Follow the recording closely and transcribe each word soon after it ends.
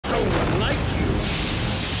one like you.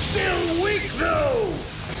 Still weak, though.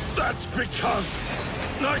 That's because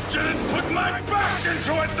I didn't put my back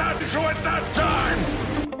into it that time.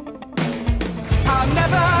 I'm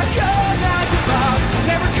never gonna give up,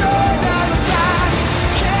 never gonna look back.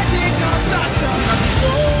 Can't ignore such a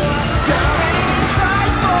war. There are many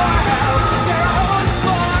cries for help, there are hope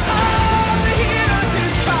for all the heroes who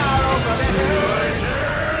far over the hills.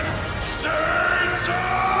 States of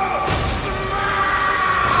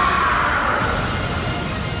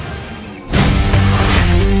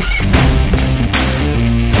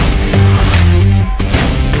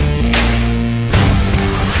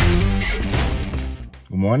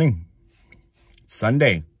Good morning. It's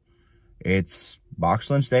Sunday. It's box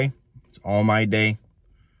lunch day. It's all my day.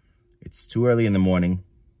 It's too early in the morning,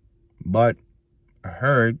 but I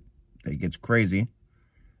heard that it gets crazy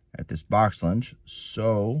at this box lunch,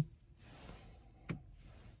 so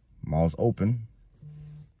mall's open.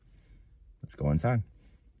 Let's go inside.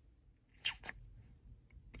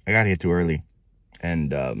 I got here too early,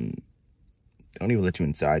 and don't even let you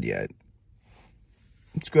inside yet.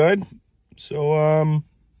 It's good. So,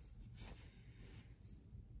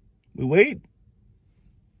 we wait.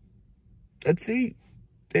 Let's see.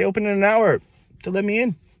 They open in an hour to let me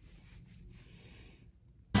in.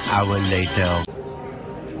 Hour later.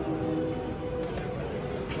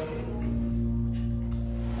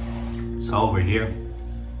 So over here.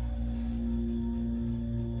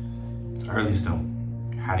 It's early still.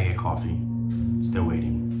 Had to get coffee. Still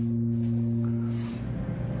waiting.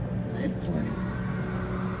 I have plenty.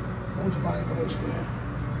 How much you buy at the whole store?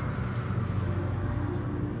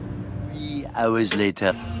 3 hours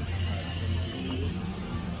later.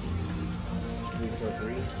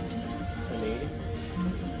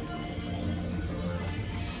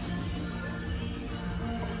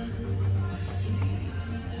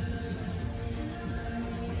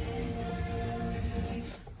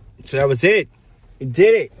 So that was it. We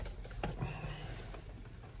did it.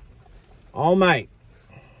 All Might.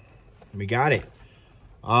 We got it.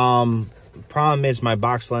 Problem is my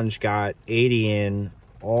box lunch got 80 in.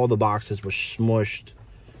 All the boxes were smushed.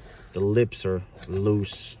 The lips are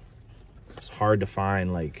loose. It's hard to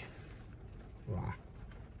find, like, wow.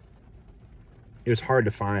 It was hard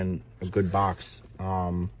to find a good box.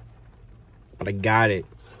 But I got it.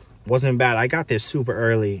 Wasn't bad. I got there super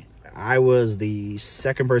early. I was the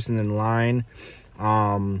second person in line.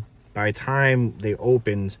 By the time they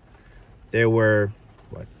opened, there were,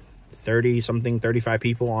 what, 30-something, 35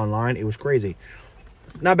 people online. It was crazy.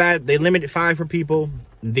 Not bad. They limited 5 for people.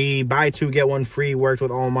 The buy 2, get 1 free worked with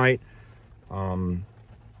All Might.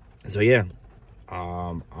 So, yeah.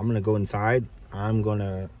 I'm going to go inside. I'm going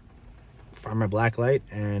to find my black light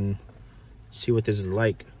and see what this is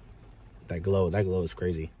like. That glow is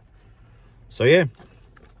crazy. So, yeah.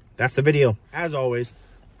 That's the video. As always,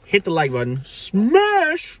 hit the like button,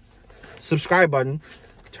 smash subscribe button,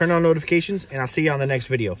 turn on notifications, and I'll see you on the next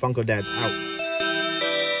video. Funko Dads out.